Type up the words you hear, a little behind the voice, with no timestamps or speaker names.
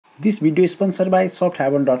This video sponsor by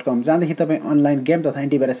softhaven.com जहाँदेखि तपाईँ online game तथा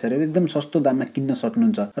एन्टिभाइरसहरू एकदम सस्तो दाममा किन्न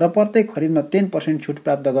सक्नुहुन्छ र प्रत्येक खरिदमा 10% छुट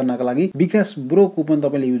प्राप्त गर्नका लागि विकास ब्रो कुपन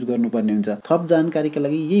तपाईले युज गर्नुपर्ने हुन्छ। थप जानकारीका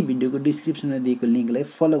लागि यही भिडियोको डिस्क्रिप्सनमा दिएको लिंकलाई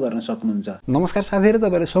फलो गर्न सक्नुहुन्छ। नमस्कार साथीहरु,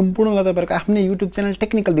 तपाईहरु सम्पूर्णलाई तपाईहरुको आफ्नै युट्युब च्यानल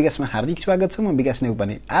टेक्निकल विकासमा हार्दिक स्वागत छ। म विकास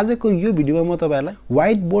नेउपाने। आजको यो भिडियोमा म तपाईहरुलाई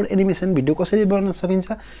व्हाइट बोर्ड एनिमेसन भिडियो कसरी बनाउन सकिन्छ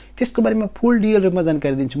त्यसको बारेमा फुल डिटेल रूपमा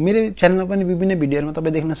जानकारी दिन्छु। मेरो च्यानलमा पनि विभिन्न भिडियोहरुमा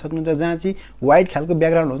तपाई देख्न सक्नुहुन्छ जहाँ चाहिँ व्हाइट खालको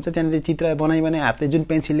ब्याकग्राउन्ड हुन्छ, त्यहाँले चित्र बनाइ हातले जुन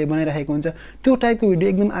पेन्सिलले बनाइरहेको हुन्छ त्यो टाइपको भिडियो,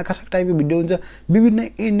 एकदम आकर्षक टाइपको भिडियो हुन्छ। विभिन्न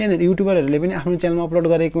इन्डियन युट्युबरहरूले पनि आफ्नो च्यानलमा अपलोड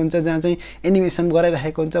गरेको हुन्छ जहाँ चाहिँ एनिमेसन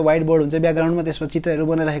गराइरहेको हुन्छ, व्हाइट बोर्ड हुन्छ, ब्याकग्राउन्डमा त्यसमा चित्रहरू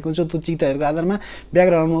बनाइरहेको हुन्छ। त्यो चित्रहरूको आधारमा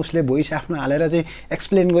ब्याकग्राउन्डमा उसले भोइस आफ्नो हालेर चाहिँ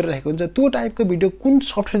एक्सप्लेन गरिरहेको हुन्छ। त्यो टाइपको भिडियो कुन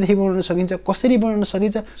सफ्टवेयरदेखि बनाउन सकिन्छ, कसरी बनाउन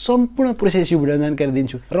सकिन्छ, सम्पूर्ण प्रोसेस यो भिडियोमा जानकारी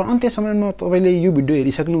दिन्छु। र अन्त्यसम्ममा तपाईले यो भिडियो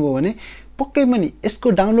हेरिसक्नुभयो भने पक्कै पनि यसको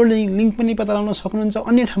डाउनलोड लिंक पनि पत्ता लगाउन सक्नुहुन्छ।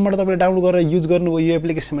 अन्य ठाउँबाट तपाईले डाउनलोड गरेर युज गर्नुभयो यो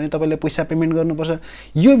एप्लिकेसन भने तपाईले पैसा पेमेन्ट गर्नुपर्छ।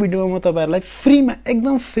 यो भिडियोमा म तपाईहरुलाई फ्रीमा,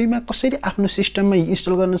 एकदम फ्रीमा कसरी आफ्नो सिस्टममा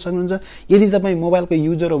इन्स्टल गर्न सक्नुहुन्छ। यदि तपाई मोबाइलको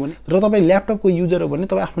युजर हो भने र तपाई ल्यापटपको युजर हो भने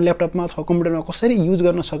तपाई आफ्नो ल्यापटपमा अथवा कम्प्युटरमा कसरी युज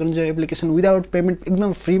गर्न सक्नुहुन्छ यो एप्लिकेसन विदाउट पेमेन्ट,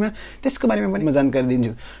 एकदम फ्रीमा, त्यसको बारेमा पनि म जानकारी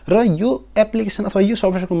दिन्छु। र यो एप्लिकेसन अथवा यो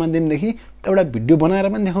सफ्टवेयरको माध्यमदेखि एउटा भिडियो बनाएर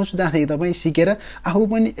पनि देखाउँछु जहाँदेखि तपाई सिकेर आफू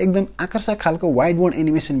पनि एकदम आकर्षक खालको व्हाइट बोर्ड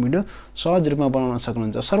एनिमेसन भिडियो सहज रूपमा बनाउन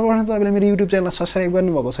सक्नुहुन्छ। सर्वप्रथम तपाईले मेरो युट्युब च्यानललाई सब्स्क्राइब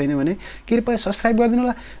गर्नुभएको छैन भने कृपया सब्स्क्राइब गरिदिनु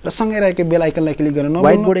होला र सँगै रहेको बेल आइकनलाई क्लिक गर्न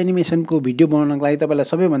व्हाइट बोर्ड एनिमेसनको भिडियो बनाउनको लागि तपाईलाई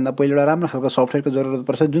सबैभन्दा पहिलो एउटा राम्रो खालको सफ्टवेयरको जरुरत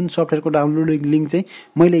पर्छ। जुन सफ्टवेयरको डाउनलोडिङ लिंक चाहिँ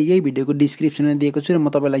मैले यही भिडियोको डिस्क्रिप्सनमा दिएको छु र म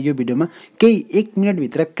तपाईलाई यो भिडियोमा केही 1 मिनेट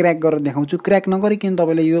भित्र क्र्याक गरेर देखाउँछु। क्र्याक नगरिकन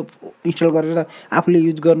तपाईले यो इन्स्टल गरेर आफूले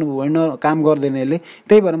युज गर्नुभयो भने काम गर्दैन यसले,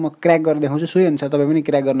 त्यही भएर म क्र्याक गरेर देखाउँछु। सोही अनुसार तपाई पनि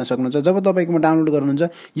क्र्याक गर्न सक्नुहुन्छ। जब तपाईकोमा डाउनलोड गर्नुहुन्छ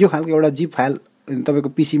यो खालको एउटा जिप फाइल तपाईको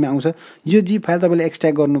पीसीमा आउँछ। यो जिप फाइल तपाईले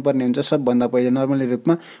एक्सट्र्याक्ट गर्नुपर्ने हुन्छ सबभन्दा पहिले नर्मली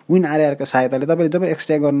रूपमा विन आरआरको सहायताले। तपाईले जब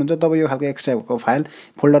एक्सट्र्याक्ट गर्नुहुन्छ तब यो खालको एक्सट्र्याक्ट भएको फाइल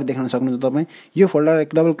फोल्डर देख्न सक्नुहुन्छ। तपाई यो फोल्डर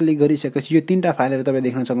डबल क्लिक गरिसकेपछि यो तीनटा फाइलहरु तपाई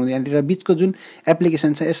देख्न सक्नुहुन्छ। यहाँतिर बीचको जुन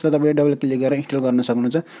एप्लिकेसन छ यसलाई तपाईले डबल क्लिक गरेर इन्स्टल गर्न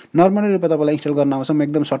सक्नुहुन्छ। नर्मली रूपमा तपाईलाई इन्स्टल गर्न आउँछ, म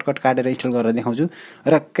एकदम सर्टकट काटेर इन्स्टल गरेर देखाउँछु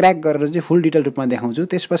र क्र्याक गरेर चाहिँ फुल डिटेल रूपमा देखाउँछु।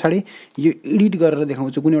 त्यसपछि यो एडिट गरेर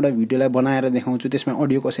देखाउँछु, कुनै एउटा भिडियोलाई बनाएर देखाउँछु, त्यसमा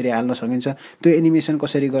अडियो कसरी हाल्न सकिन्छ, त्यो एनिमेसन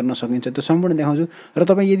कसरी गर्न सकिन्छ, त्यो सम्पूर्ण देखाउँछु। र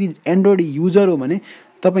तपाई यदि एन्ड्रोइड युजर हो भने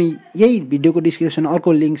तपाई यही भिडियोको डिस्क्रिप्सन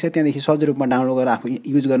अर्को लिंक छ, त्यहाँदेखि सहज रूपमा डाउनलोड गरेर आफू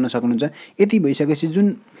युज गर्न सक्नुहुन्छ। यति भइसकेपछि जुन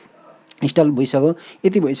इन्स्टल भइसक्यो,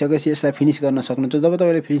 यति भइसकेपछि यसलाई फिनिश गर्न सक्नुहुन्छ। जब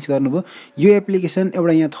तपाईले फिनिश गर्नुभयो यो एप्लिकेसन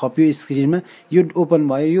एउटा यहाँ थपियो स्क्रिनमा, यो ओपन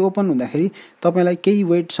भयो। यो ओपन हुँदाखेरि तपाईलाई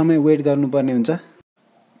केही समय वेट गर्नुपर्ने हुन्छ।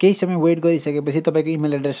 केही समय वेट गरिसकेपछि तपाईको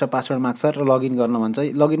इमेल एड्रेस र पासवर्ड माग्छ र लगइन गर्न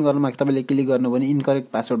भन्छ। लगइन गर्नमा तपाईले क्लिक गर्नुभयो भने इनकरेक्ट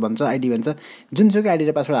पासवर्ड भन्छ, आइडी भन्छ। जुनसुकै आइडी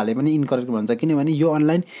र पासवर्ड हाले पनि इनकरेक्ट भन्छ, किनभने यो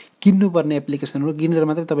अनलाइन किन्नुपर्ने एप्लिकेसन हो, किनेर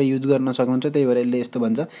मात्रै तपाई युज गर्न सक्नुहुन्छ। त्यही भएर यसले यस्तो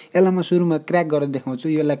भन्छ। यसलाई म सुरुमा क्र्याक गरेर देखाउँछु।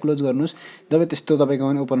 यसलाई क्लोज गर्नुस्। जब त्यस्तो तपाईको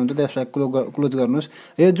पनि ओपन हुन्छ त्यसलाई क्लोज गर्नुस्।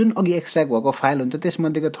 यो जुन अघि एक्सट्र्याक्ट भएको फाइल हुन्छ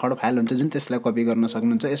त्यसमध्येको थर्ड फाइल हुन्छ जुन, त्यसलाई कपी गर्न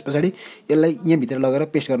सक्नुहुन्छ। यसपछि यसलाई यहाँ भित्र लगेर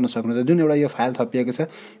पेस्ट गर्न सक्नुहुन्छ। जुन एउटा यो फाइल थपिएको छ,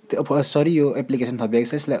 यो एप्लिकेसन थपिएको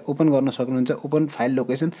छ, यसलाई ओपन गर्न सक्नुहुन्छ। ओपन फाइल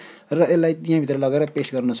लोकेसन र यसलाई यहाँ भित्र लगेर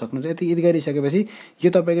पेस्ट गर्न सक्नुहुन्छ। यति गरिसकेपछि यो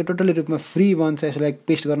तपाईको टोटली रूपमा फ्री बन्छ। यसलाई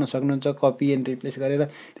पेस्ट गर्न सक्नुहुन्छ कपी एन्ड रिप्लेस गरेर,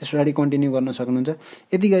 त्यसपछि कन्टिन्यू गर्न सक्नुहुन्छ।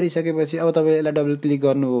 यति गरिसकेपछि अब तपाईले यसलाई डबल क्लिक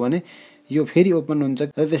गर्नुभयो भने यो फेरि ओपन हुन्छ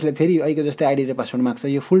र त्यसले फेरि अहिलेको जस्तै आइडी र पासवर्ड माग्छ।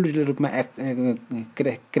 यो फुल डिटेल रूपमा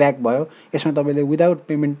क्र्याक भयो। यसमा तपाईले विदाउट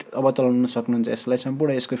पेमेन्ट अब चलाउन सक्नुहुन्छ। यसलाई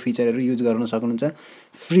सम्पूर्ण यसको फिचरहरू युज गर्न सक्नुहुन्छ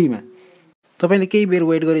फ्रीमा। तपाईले केही बेर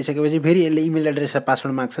वेट गरिसकेपछि फेरि यसले इमेल एड्रेस र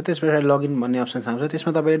पासवर्ड माग्छ। त्यसपछि लगइन भन्ने अप्सन आउँछ,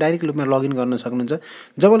 त्यसमा तपाईले डाइरेक्ट रूपमा लगइन गर्न सक्नुहुन्छ।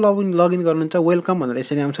 जब लगइन गर्नुहुन्छ वेलकम भनेर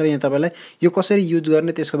यसरी आउँछ र यहाँ तपाईलाई यो कसरी युज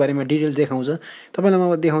गर्ने त्यसको बारेमा डिटेल देखाउँछ। तपाईलाई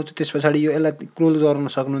म देखाउँछु। त्यसपछि यो यसलाई क्लोज गर्न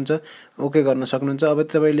सक्नुहुन्छ, ओके गर्न सक्नुहुन्छ। अब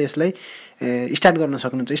तपाईले यसलाई स्टार्ट गर्न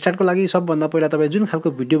सक्नुहुन्छ। स्टार्टको लागि सबभन्दा पहिला तपाई जुन खालको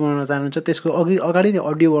भिडियो बनाउन चाहनुहुन्छ त्यसको अगाडि नै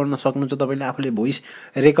अडियो बनाउन सक्नुहुन्छ। तपाईले आफूले भोइस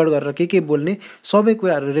रेकर्ड गरेर के बोल्ने सबै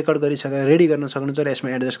कुराहरू रेकर्ड गरिसकेर रेडी गर्न सक्नुहुन्छ र यसमा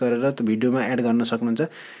एडजस्ट गरेर त्यो भिडियोमा एड गर्न सक्नुहुन्छ।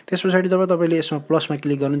 त्यसपछि जब तपाईले यसमा प्लसमा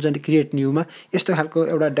क्लिक गर्नुहुन्छ अनि क्रिएट न्यूमा यस्तो खालको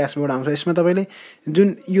एउटा ड्यासबोर्ड आउँछ। यसमा तपाईले जुन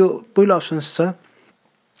यो पहिलो अप्सन्स छ,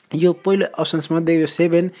 यो पहिलो अप्सन्स मध्ये यो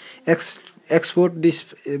सेभ एन्ड एक्सपोर्ट दिस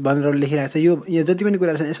भनेर लेखिरहेको छ। यो जति पनि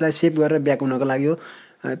कुराहरू छन् यसलाई सेभ गरेर ब्याक हुनको लागि हो।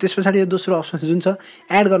 त्यसपछि यो दोस्रो अप्सन जुन छ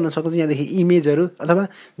एड गर्न सक्नुहुन्छ। यहाँदेखि इमेजहरू अथवा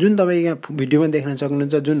जुन तपाईँ यहाँ भिडियोमा देख्न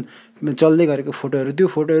सक्नुहुन्छ जुन चल्दै गरेको फोटोहरू, त्यो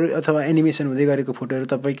फोटोहरू अथवा एनिमेसन हुँदै गरेको फोटोहरू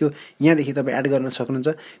तपाईँको यहाँदेखि तपाईँ एड गर्न सक्नुहुन्छ।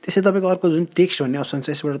 त्यसै तपाईँको अर्को जुन टेक्स्ट भन्ने अप्सन छ,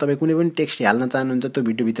 यसबाट तपाईँ कुनै पनि टेक्स्ट हाल्न चाहनुहुन्छ त्यो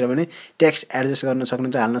भिडियोभित्र भने टेक्स्ट एडजस्ट गर्न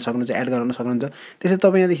सक्नुहुन्छ, हाल्न सक्नुहुन्छ, एड गर्न सक्नुहुन्छ। त्यसै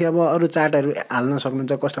तपाईँ यहाँदेखि अब अरू चार्टहरू हाल्न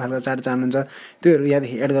सक्नुहुन्छ, कस्तो खालको चार्ट चाहनुहुन्छ त्योहरू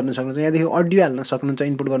यहाँदेखि एड गर्न सक्नुहुन्छ। यहाँदेखि अडियो हाल्न सक्नुहुन्छ,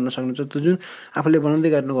 इनपुट गर्न सक्नुहुन्छ। त्यो जुन आफूले बनाउँदै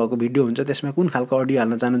गर्नुभएको भिडियो हुन्छ त्यसमा कुन खालको अडियो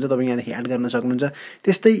हाल्न चाहनुहुन्छ तपाईँ यहाँदेखि एड गर्न सक्नुहुन्छ।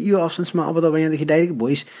 त्यस्तै यो अप्सन्समा अब तपाईँ यहाँदेखि डाइरेक्ट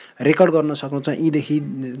भोइस रेकर्ड गर्न सक्नुहुन्छ यीदेखि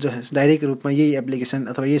डाइरेक्ट रूपमा यही एप्लिकेसन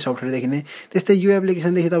अथवा यही सफ्टवेयरदेखि नै। त्यस्तै यो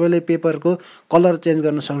एप्लिकेसनदेखि तपाईँले पेपरको कलर चेन्ज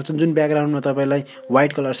गर्न सक्नुहुन्छ। जुन ब्याकग्राउन्डमा तपाईँलाई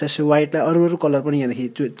व्हाइट कलर छ सो व्हाइटलाई अरू कलर पनि यहाँदेखि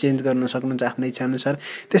चेन्ज गर्न सक्नुहुन्छ आफ्नै इच्छाअनुसार।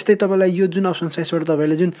 त्यस्तै तपाईँलाई यो जुन अप्सन छ यसबाट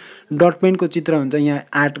तपाईँले जुन डट पेनको चित्र हुन्छ यहाँ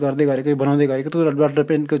आर्ट गर्दै गरेको बनाउँदै गरेको त्यो डट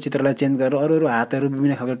पेनको चित्रलाई चेन्ज गरेर अरू हातहरू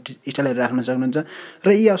विभिन्न खालको स्टाइलहरू राख्न सक्नुहुन्छ। र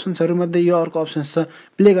यी अप्सन्सहरूमध्ये यो अर्को अप्सन्स छ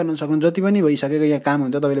प्ले गर्न सक्नुहुन्छ। जति पनि भइसकेको यहाँ काम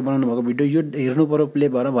हुन्छ तपाईँले बनाउनु भएको भिडियो यो हेर्नु पर्यो प्ले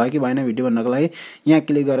भएर भयो कि भएन भिडियो भन्नको लागि यहाँ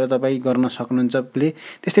क्लिक गरेर तपाईँ गर्न सक्नुहुन्छ प्ले।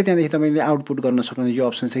 त्यस्तै त्यहाँदेखि तपाईँले आउटपुट गर्न सक्नुहुन्छ यो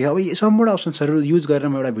अप्सन्सदेखि। अब यी सम्पूर्ण अप्सन्सहरू युज गरेर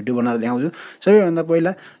म एउटा भिडियो बनाएर देखाउँछु। सबैभन्दा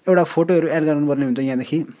पहिला एउटा फोटोहरू एड गर्नुपर्ने हुन्छ।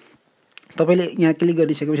 यहाँदेखि तपाईँले यहाँ क्लिक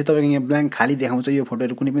गरिसकेपछि तपाईँको यहाँ ब्ल्याङ्क खाली देखाउँछ, यो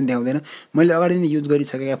फोटोहरू कुनै पनि देखाउँदैन। मैले अगाडि नै युज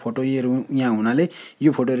गरिसकेका फोटोहरू यहाँ हुनाले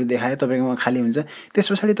यो फोटोहरू देखाएँ तपाईँकोमा खाली हुन्छ। त्यस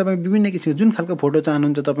पछाडि तपाईँ विभिन्न किसिमको जुन खालको फोटो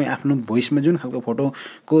चाहनुहुन्छ तपाईँ आफ्नो भोइसमा जुन खालको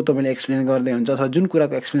फोटोको तपाईँले एक्सप्लेन गर्दै हुन्छ अथवा जुन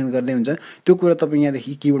कुराको एक्सप्लेन गर्दै हुन्छ त्यो कुरा तपाईँ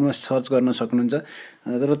यहाँदेखि किबोर्डमा सर्च गर्न सक्नुहुन्छ।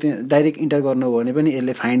 र त्यहाँ डाइरेक्ट इन्टर गर्नुभयो भने पनि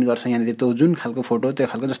यसले फाइन्ड गर्छ यहाँनिर त्यो जुन खालको फोटो त्यो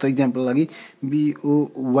खालको। जस्तो इक्जाम्पल लागि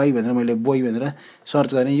BOY भनेर मैले बोय भनेर सर्च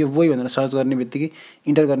गरेँ। यो बोय भनेर सर्च गर्ने बित्तिकै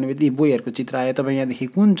इन्टर गर्ने बित्तिकै बोयहरूको चित्र आयो। तपाईँ यहाँदेखि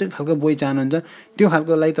कुन चाहिँ खालको बोय चाहनुहुन्छ त्यो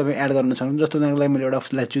खालकोलाई तपाईँ एड गर्न सक्नुहुन्छ। जस्तो उदाहरणको लागि मैले एउटा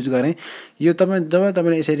उसलाई चुज गरेँ। यो तपाईँ जब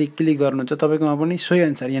तपाईँले यसरी क्लिक गर्नुहुन्छ तपाईँकोमा पनि सोही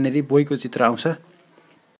अनुसार यहाँनिर बोयको चित्र आउँछ।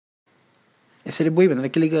 यसरी बोय भनेर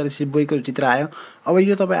क्लिक गरेपछि बोयको चित्र आयो। अब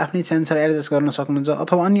यो तपाईँ आफ्नै इच्छाअनुसार एडजस्ट गर्न सक्नुहुन्छ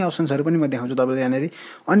अथवा अन्य अप्सन्सहरू पनि म देखाउँछु तपाईँलाई यहाँनिर।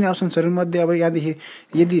 अन्य अप्सन्सहरूमध्ये अब यहाँदेखि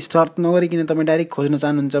यदि सर्च नगरिकन तपाईँ डाइरेक्ट खोज्न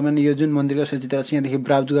चाहनुहुन्छ भने यो जुन मन्दिरको चित्र छ यहाँदेखि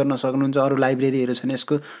ब्राउज गर्न सक्नुहुन्छ। अरू लाइब्रेरीहरू छन्,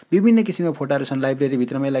 यसको विभिन्न किसिमका फोटाहरू छन्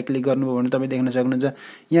लाइब्रेरीभित्रमा। यसलाई क्लिक गर्नुभयो भने तपाईँ देख्न सक्नुहुन्छ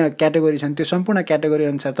यहाँ क्याटेगोरी छन्, त्यो सम्पूर्ण क्याटेगोरी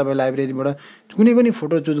अनुसार तपाईँ लाइब्रेरीबाट कुनै पनि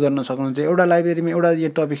फोटो चुज गर्न सक्नुहुन्छ। एउटा लाइब्रेरीमा एउटा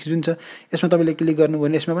यहाँ टपिक जुन छ यसमा तपाईँले क्लिक गर्नुभयो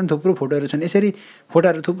भने यसमा पनि थुप्रो फोटोहरू छन्। यसरी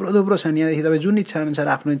फोटाहरू थुप्रो छन्। यहाँदेखि तपाईँ जुन इच्छाअनुसार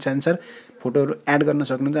आफ्नो इच्छाअनुसार फोटोहरू एड गर्न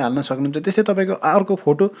सक्नुहुन्छ, हाल्न सक्नुहुन्छ। त्यस्तै तपाईँको अर्को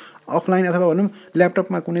फोटो अफलाइन अथवा भनौँ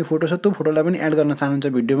ल्यापटपमा कुनै फोटो छ त्यो फोटोलाई पनि एड गर्न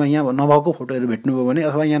चाहनुहुन्छ भिडियोमा। यहाँ नभएको फोटोहरू भेट्नुभयो भने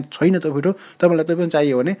अथवा यहाँ छैन त्यो फोटो तपाईँलाई त्यो पनि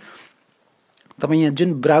चाहियो भने तपाईँ यहाँ जुन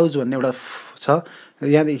ब्राउज भन्ने एउटा छ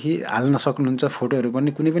यहाँदेखि हाल्न सक्नुहुन्छ फोटोहरू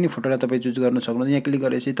पनि। कुनै पनि फोटोलाई तपाईँ चुज गर्न सक्नुहुन्छ। यहाँ क्लिक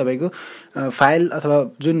गरेपछि तपाईँको फाइल अथवा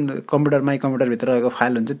जुन कम्प्युटर माई कम्प्युटरभित्र रहेको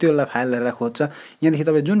फाइल हुन्छ त्योलाई फाइल हेरेर खोज्छ। यहाँदेखि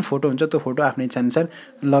तपाईँ जुन फोटो हुन्छ त्यो फोटो आफ्नो इच्छाअनुसार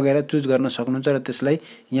लगेर चुज गर्न सक्नुहुन्छ र त्यसलाई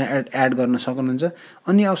यहाँ एड गर्न सक्नुहुन्छ।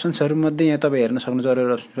 अन्य अप्सन्सहरूमध्ये यहाँ तपाईँ हेर्न सक्नुहुन्छ अरू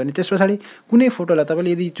अप्सन पनि। त्यस पछाडि कुनै फोटोलाई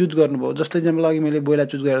तपाईँले यदि चुज गर्नुभयो, जस्तो इक्जाम्पल अघि मैले बोयलाई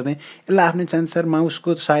चुज गरेको थिएँ, यसलाई आफ्नो इच्छाअनुसार माउसको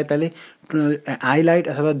सहायताले हाइलाइट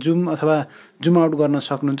अथवा जुम आउट गर्न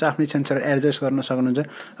सक्नुहुन्छ, आफ्नो इच्छाअनुसार एडजस्ट गर्न सक्नुहुन्छ।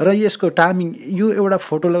 र यसको टाइमिङ यो एउटा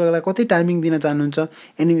फोटोलाई कति टाइमिङ दिन चाहनुहुन्छ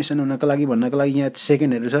एनिमेसन हुनको लागि भन्नको लागि यहाँ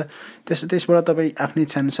सेकेन्डहरू छ। त्यसबाट तपाईँ आफ्नो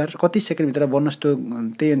इच्छाअनुसार कति सेकेन्डभित्र बनोस् त्यो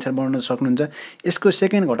त्यही अनुसार बनाउन सक्नुहुन्छ। यसको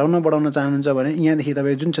सेकेन्ड घटाउन बढाउन चाहनुहुन्छ भने यहाँदेखि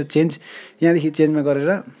तपाईँ जुन छ चेन्ज यहाँदेखि चेन्जमा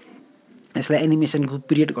गरेर यसलाई एनिमेसनको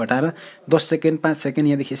पिरियड घटाएर 10 सेकेन्ड 5 सेकेन्ड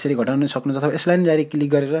यहाँदेखि यसरी घटाउन सक्नुहुन्छ। अथवा यसलाई नै डाइरेक्ट क्लिक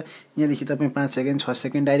गरेर यहाँदेखि तपाईँ 5 सेकेन्ड 6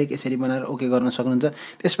 सेकेन्ड डाइरेक्ट यसरी बनाएर ओके गर्न सक्नुहुन्छ।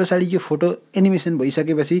 त्यस पछाडि यो फोटो एनिमेसन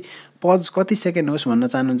भइसकेपछि पज कति सेकेन्ड होस् भन्न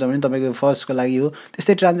चाहनुहुन्छ भने तपाईँको फर्स्टको लागि हो।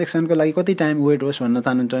 त्यस्तै ट्रान्जेक्सनको लागि कति टाइम वेट होस् भन्न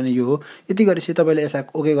चाहनुहुन्छ भने यो हो। यति गरेपछि तपाईँले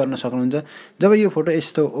यसलाई ओके गर्न सक्नुहुन्छ। जब यो फोटो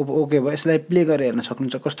यस्तो ओके भयो यसलाई प्ले गरेर हेर्न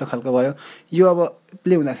सक्नुहुन्छ कस्तो खालको भयो। यो अब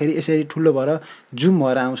प्ले हुँदाखेरि यसरी ठुलो भएर जुम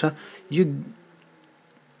भएर आउँछ।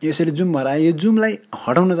 यसरी जुम भएर आयो। यो जुमलाई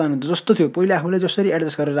हटाउन चाहनुहुन्छ जस्तो थियो पहिला आफूले जसरी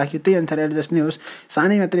एडजस्ट गरेर राख्यो त्यही अनुसार एडजस्ट नै होस्,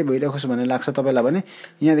 सानै मात्रै भइरहोस् भन्ने लाग्छ तपाईँलाई भने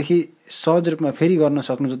यहाँदेखि सहज रूपमा फेरि गर्न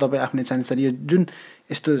सक्नुहुन्छ तपाईँ आफ्नो इच्छाअनुसार। यो जुन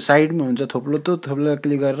यस्तो साइडमा हुन्छ थोप्लो त्यो थोप्लोलाई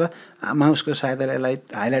क्लिक गरेर माउसको सहायताले यसलाई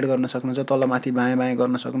हाइलाइट गर्न सक्नुहुन्छ, तल माथि बायाँ बायाँ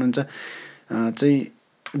गर्न सक्नुहुन्छ, चाहिँ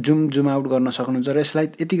जुम आउट गर्न सक्नुहुन्छ। र यसलाई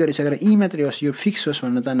यति गरिसकेर यी मात्रै होस् यो फिक्स होस्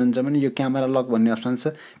भन्न चाहनुहुन्छ भने यो क्यामेरा लक भन्ने अप्सन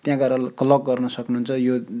छ त्यहाँ गएर लक गर्न सक्नुहुन्छ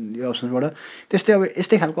यो अप्सनबाट। त्यस्तै अब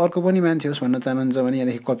यस्तै खालको अर्को पनि मान्छे होस् भन्न चाहनुहुन्छ भने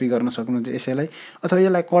यहाँदेखि कपी गर्न सक्नुहुन्छ यसैलाई, अथवा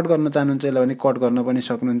यसलाई कट गर्न चाहनुहुन्छ यसलाई भने कट गर्न पनि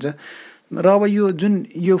सक्नुहुन्छ। र अब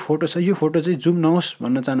यो फोटो छ यो फोटो चाहिँ जुम नहोस्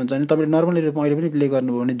भन्न चाहनुहुन्छ भने तपाईँले नर्मली रूपमा अहिले पनि प्ले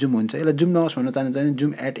गर्नुभयो भने जुम हुन्छ। यसलाई जुम नहोस् भन्न चाहनुहुन्छ भने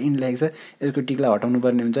जुम एट इन लेखेको छ यसको टिकलाई हटाउनु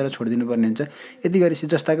पर्ने हुन्छ र छोडिदिनु पर्ने हुन्छ। यति गरेपछि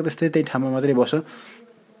जस्ताको त्यस्तै त्यही ठाउँमा मात्रै बस्छ।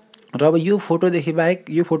 र अब यो फोटोदेखि बाहेक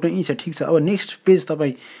यो फोटो यहीँ छ ठिक छ। अब नेक्स्ट पेज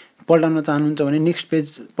तपाईँ पल्टाउन चाहनुहुन्छ भने नेक्स्ट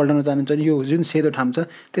पेज पल्टाउन चाहनुहुन्छ भने यो जुन सेतो ठाउँ छ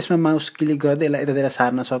त्यसमा माउस क्लिक गर्दै यसलाई यतातिर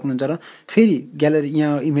सार्न सक्नुहुन्छ र फेरि ग्यालेरी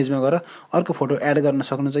यहाँ इमेजमा गएर अर्को फोटो एड गर्न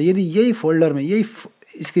सक्नुहुन्छ। यदि यही फोल्डरमा यही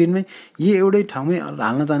स्क्रिनमै यो एउटै ठाउँमै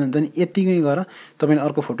हाल्न चाहनुहुन्छ भने यतिकै गएर तपाईँले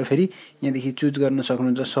अर्को फोटो फेरि यहाँदेखि चुज गर्न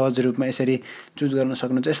सक्नुहुन्छ। सहज रूपमा यसरी चुज गर्न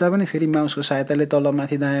सक्नुहुन्छ। यसलाई पनि फेरि माउसको सहायताले तल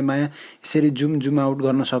माथि दायाँ बायाँ यसरी जुम आउट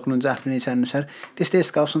गर्न सक्नुहुन्छ आफ्नो इच्छाअनुसार। त्यस्तै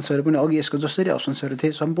यसका अप्सन्सहरू पनि अघि यसको जसरी अप्सन्सहरू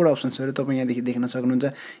थिए सम्पूर्ण अप्सन्सहरू तपाईँ यहाँदेखि देख्न सक्नुहुन्छ।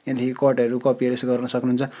 यहाँदेखि कटहरू कपीहरू यसो गर्न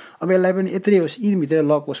सक्नुहुन्छ। अब यसलाई पनि यत्रै होस् यिनभित्र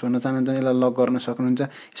लक होस् भन्न चाहनुहुन्छ भने यसलाई लक गर्न सक्नुहुन्छ।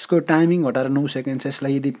 यसको टाइमिङ घटाएर 9 सेकेन्ड छ।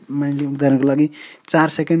 यसलाई यदि मैले उदाहरणको लागि 4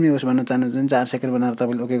 सेकेन्डमै होस् भन्न चाहनुहुन्छ भने 4 सेकेन्ड बनाएर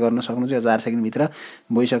तपाईँले ओके गर्न सक्नुहुन्छ। यो 4 सेकेन्डभित्र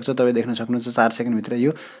भइसक्छ, तपाईँ देख्न सक्नुहुन्छ 4 सेकेन्डभित्र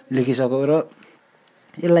यो लेखिसक्यो। र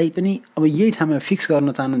यसलाई पनि अब यही ठाउँमा फिक्स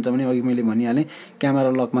गर्न चाहनुहुन्छ भने अघि मैले भनिहालेँ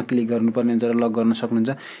क्यामेरा लकमा क्लिक गर्नुपर्ने हुन्छ र लक गर्न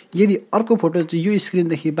सक्नुहुन्छ। यदि अर्को फोटो चाहिँ यो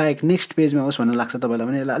स्क्रिनदेखि बाहेक नेक्स्ट पेजमा होस् भन्ने लाग्छ तपाईँलाई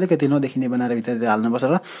भने यसलाई अलिकति नदेखिने बनाएर भित्र हाल्नुपर्छ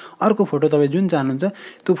र अर्को फोटो तपाईँ जुन चाहनुहुन्छ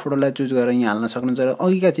त्यो फोटोलाई चुज गरेर यहाँ हाल्न सक्नुहुन्छ। र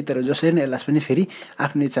अघिका चित्रहरू जसरी नै यसलाई पनि फेरि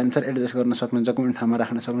आफ्नो इच्छाअनुसार एडजस्ट गर्न सक्नुहुन्छ, कुनै ठाउँमा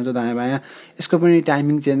राख्न सक्नुहुन्छ दायाँ बायाँ। यसको पनि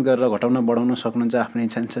टाइमिङ चेन्ज गरेर घटाउन बढाउन सक्नुहुन्छ आफ्नो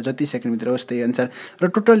इच्छाअनुसार, जति सेकेन्डभित्र होस् त्यही अनुसार। र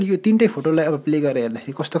टोटल यो तिनटै फोटोलाई अब प्ले गरेर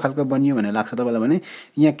हेर्दाखेरि कस्तो खालको बनियो भन्ने लाग्छ तपाईँलाई भने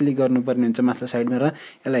यहाँ क्लिक गर्नुपर्ने हुन्छ माथिल्लो साइडमा र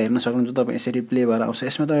यसलाई हेर्न सक्नुहुन्छ। तपाईँ यसरी प्ले भएर आउँछ।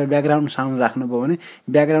 यसमा तपाईँ ब्याकग्राउन्ड साउन्ड राख्नुभयो भने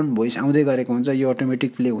ब्याकग्राउन्ड भोइस आउँदै गरेको हुन्छ, यो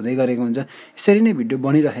अटोमेटिक प्ले हुँदै गरेको हुन्छ। यसरी नै भिडियो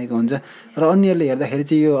बनिरहेको हुन्छ। र अन्यहरूले हेर्दाखेरि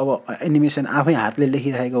चाहिँ यो अब एनिमेसन आफै हातले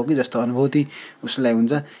लेखिरहेको हो कि जस्तो अनुभूति उसलाई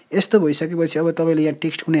हुन्छ। यस्तो भइसकेपछि अब तपाईँले यहाँ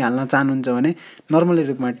टेक्स्ट कुनै हाल्न चाहनुहुन्छ भने नर्मली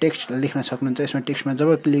रूपमा टेक्स्ट लेख्न सक्नुहुन्छ। यसमा टेक्स्टमा जब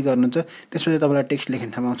क्लिक गर्नुहुन्छ त्यसपछि तपाईँलाई टेक्स्ट लेख्ने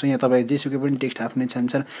ठाउँमा आउँछ। यहाँ तपाईँ जेसुकै पनि टेक्स्ट आफ्नै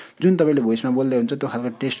इच्छाअनुसार जुन तपाईँले भोइसमा बोल्दै हुन्छ त्यो खालको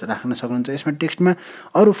टेक्स्ट राख्न सक्नुहुन्छ। यसमा टेक्स्टमा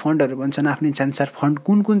अरू फन्टहरू पनि छन्, आफ्नो इच्छाअनुसार फन्ट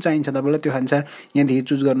कुन चाहिन्छ तपाईँलाई त्यो अनुसार यहाँदेखि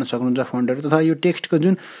चुज गर्न सक्नुहुन्छ फन्टहरू। तथा यो टेक्स्टको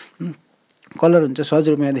जुन कलर हुन्छ सहज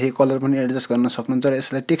रूपमा यहाँदेखि कलर पनि एडजस्ट गर्न सक्नुहुन्छ। र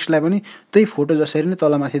यसलाई टेक्स्टलाई पनि त्यही फोटो जसरी नै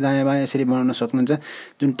तलमाथि दायाँ बायाँ यसरी बनाउन सक्नुहुन्छ।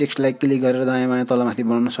 जुन टेक्स्टलाई क्लिक गरेर दायाँ बायाँ तलमाथि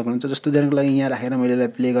बनाउन सक्नुहुन्छ। जस्तो उदाहरणको लागि यहाँ राखेर मैले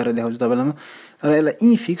यसलाई प्ले गरेर देखाउँछु तपाईँलाई। र यसलाई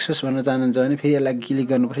यहीँ फिक्स होस् भन्न चाहनुहुन्छ भने फेरि यसलाई क्लिक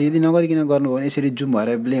गर्नुपर्छ। यदि नगरिकन गर्नुभयो भने यसरी जुम भएर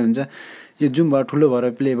प्ले हुन्छ। यो जुम भएर ठुलो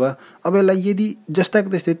भएर प्ले भयो। अब यसलाई यदि जस्ताको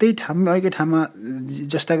त्यस्तै त्यही ठाउँमा अघिकै ठाउँमा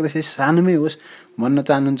जस्ताको त्यस्तै सानोमै होस् भन्न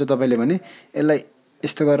चाहनुहुन्छ तपाईँले भने यसलाई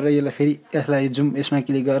यस्तो गरेर यसलाई फेरि यसलाई जुम यसमा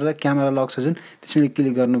क्लिक गरेर क्यामेरा लक छ जुन त्यसमा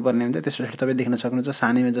क्लिक गर्नुपर्ने हुन्छ। त्यसपछि तपाईँ देख्न सक्नुहुन्छ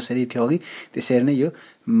सानैमा जसरी थियो अघि त्यसरी नै यो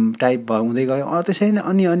टाइप हुँदै गयो। त्यसरी नै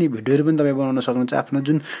अन्य भिडियोहरू पनि तपाईँ बनाउन सक्नुहुन्छ। आफ्नो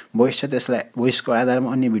जुन भोइस छ त्यसलाई भोइसको आधारमा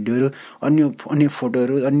अन्य भिडियोहरू अन्य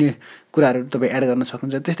फोटोहरू अन्य कुराहरू तपाईँ एड गर्न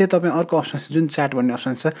सक्नुहुन्छ। त्यस्तै तपाईँ अर्को अप्सन जुन चार्ट भन्ने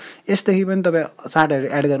अप्सन छ यसदेखि पनि तपाईँ चार्टहरू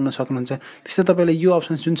एड गर्न सक्नुहुन्छ। त्यस्तै तपाईँले यो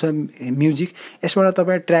अप्सन जुन छ म्युजिक यसबाट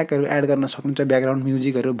तपाईँ ट्र्याकहरू एड गर्न सक्नुहुन्छ। ब्याकग्राउन्ड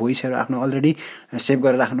म्युजिकहरू भोइसहरू आफ्नो अलरेडी सेभ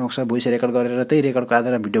गरेर राख्नुहुन्छ। भोइस रेकर्ड गरेर त्यही रेकर्डको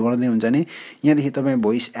आधारमा भिडियो बनाउँदै हुन्छ भने यहाँदेखि तपाईँ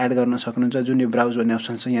भोइस एड गर्न सक्नुहुन्छ। जुन यो ब्राउज भन्ने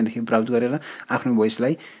अप्सन छ यहाँदेखि ब्राउज गरेर आफ्नो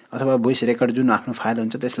भोइसलाई अथवा भोइस रेकर्ड जुन आफ्नो फाइल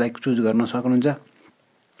हुन्छ त्यसलाई चुज गर्न सक्नुहुन्छ।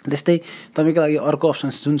 त्यस्तै तपाईँको लागि अर्को अप्सन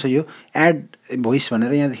जुन छ यो एड भोइस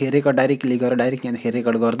भनेर यहाँदेखि रेकर्ड डाइरेक्ट क्लिक गरेर डाइरेक्ट यहाँदेखि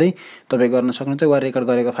रेकर्ड गर्दै तपाईँ गर्न सक्नुहुन्छ। वा रेकर्ड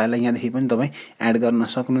गरेको फाइललाई यहाँदेखि पनि तपाईँ एड गर्न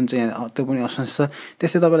सक्नुहुन्छ। यहाँ त्यो पनि अप्सन छ।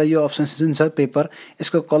 त्यस्तै तपाईँलाई यो अप्सन जुन छ पेपर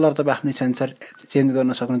यसको कलर तपाईँ आफ्नो इच्छाअनुसार चेन्ज गर्न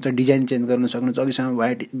सक्नुहुन्छ, डिजाइन चेन्ज गर्न सक्नुहुन्छ। अघिसम्म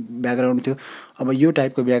व्हाइट ब्याकग्राउन्ड थियो, अब यो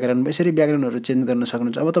टाइपको ब्याकग्राउन्ड यसरी ब्याकग्राउन्डहरू चेन्ज गर्न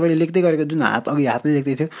सक्नुहुन्छ। अब तपाईँले लेख्दै गरेको जुन अघि हातले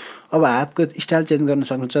लेख्दै थियो अब हातको स्टाइल चेन्ज गर्न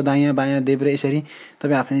सक्नुहुन्छ। दायाँ बायाँ देब्रे यसरी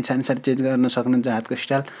तपाईँ आफ्नो इच्छाअनुसार चेन्ज गर्न सक्नुहुन्छ हातको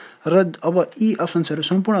स्टाइल। र अब यी अप्सन्सहरू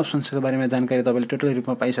सम्पूर्ण अप्सन्सको बारेमा जानकारी तपाईँले टोटली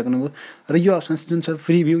रूपमा पाइसक्नुभयो। र यो अप्सन्स जुन छ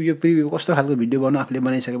प्रिभ्यू यो प्रिभ्यू कस्तो खालको भिडियो बनाउनु आफूले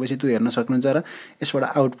बनाइसकेपछि त्यो हेर्न सक्नुहुन्छ र यसबाट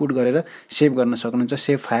आउटपुट गरेर सेभ गर्न सक्नुहुन्छ।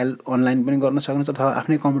 सेभ फाइल अनलाइन पनि गर्न सक्नुहुन्छ अथवा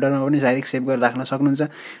आफ्नै कम्प्युटरमा पनि डाइरेक्ट सेभ गरेर राख्न सक्नुहुन्छ।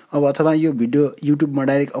 अब अथवा यो भिडियो युट्युबमा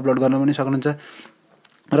डाइरेक्ट अपलोड गर्न पनि सक्नुहुन्छ।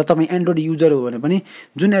 र तपाईँ एन्ड्रोइड युजर हो भने पनि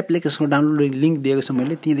जुन एप्लिकेसनको डाउनलोड लिङ्क दिएको छ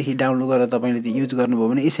मैले त्यहीँदेखि डाउनलोड गरेर तपाईँले त्यो युज गर्नुभयो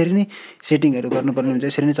भने यसरी नै सेटिङहरू गर्नुपर्ने हुन्छ,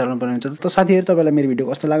 यसरी नै चलाउनुपर्ने हुन्छ। त साथीहरू तपाईँलाई मेरो भिडियो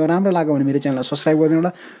कस्तो लाग्यो, राम्रो लाग्यो भने मेरो च्यानललाई सब्सक्राइब गरिदिनु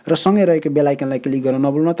होला र सँगै रहेको बेल आइकनलाई क्लिक गर्न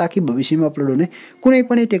नभुल्नु ताकि भविष्यमा अपलोड हुने कुनै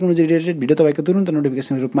पनि टेक्नोलोजी रिलेटेड भिडियो तपाईँको तुरन्त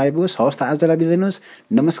नोटिफिकेसन रूपमा आइपुगोस्। हवस् त आजलाई बिदा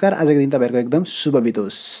दिनुहोस्। नमस्कार। आजको दिन तपाईँहरूको एकदम शुभ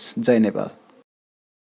बितोस्। जय नेपाल।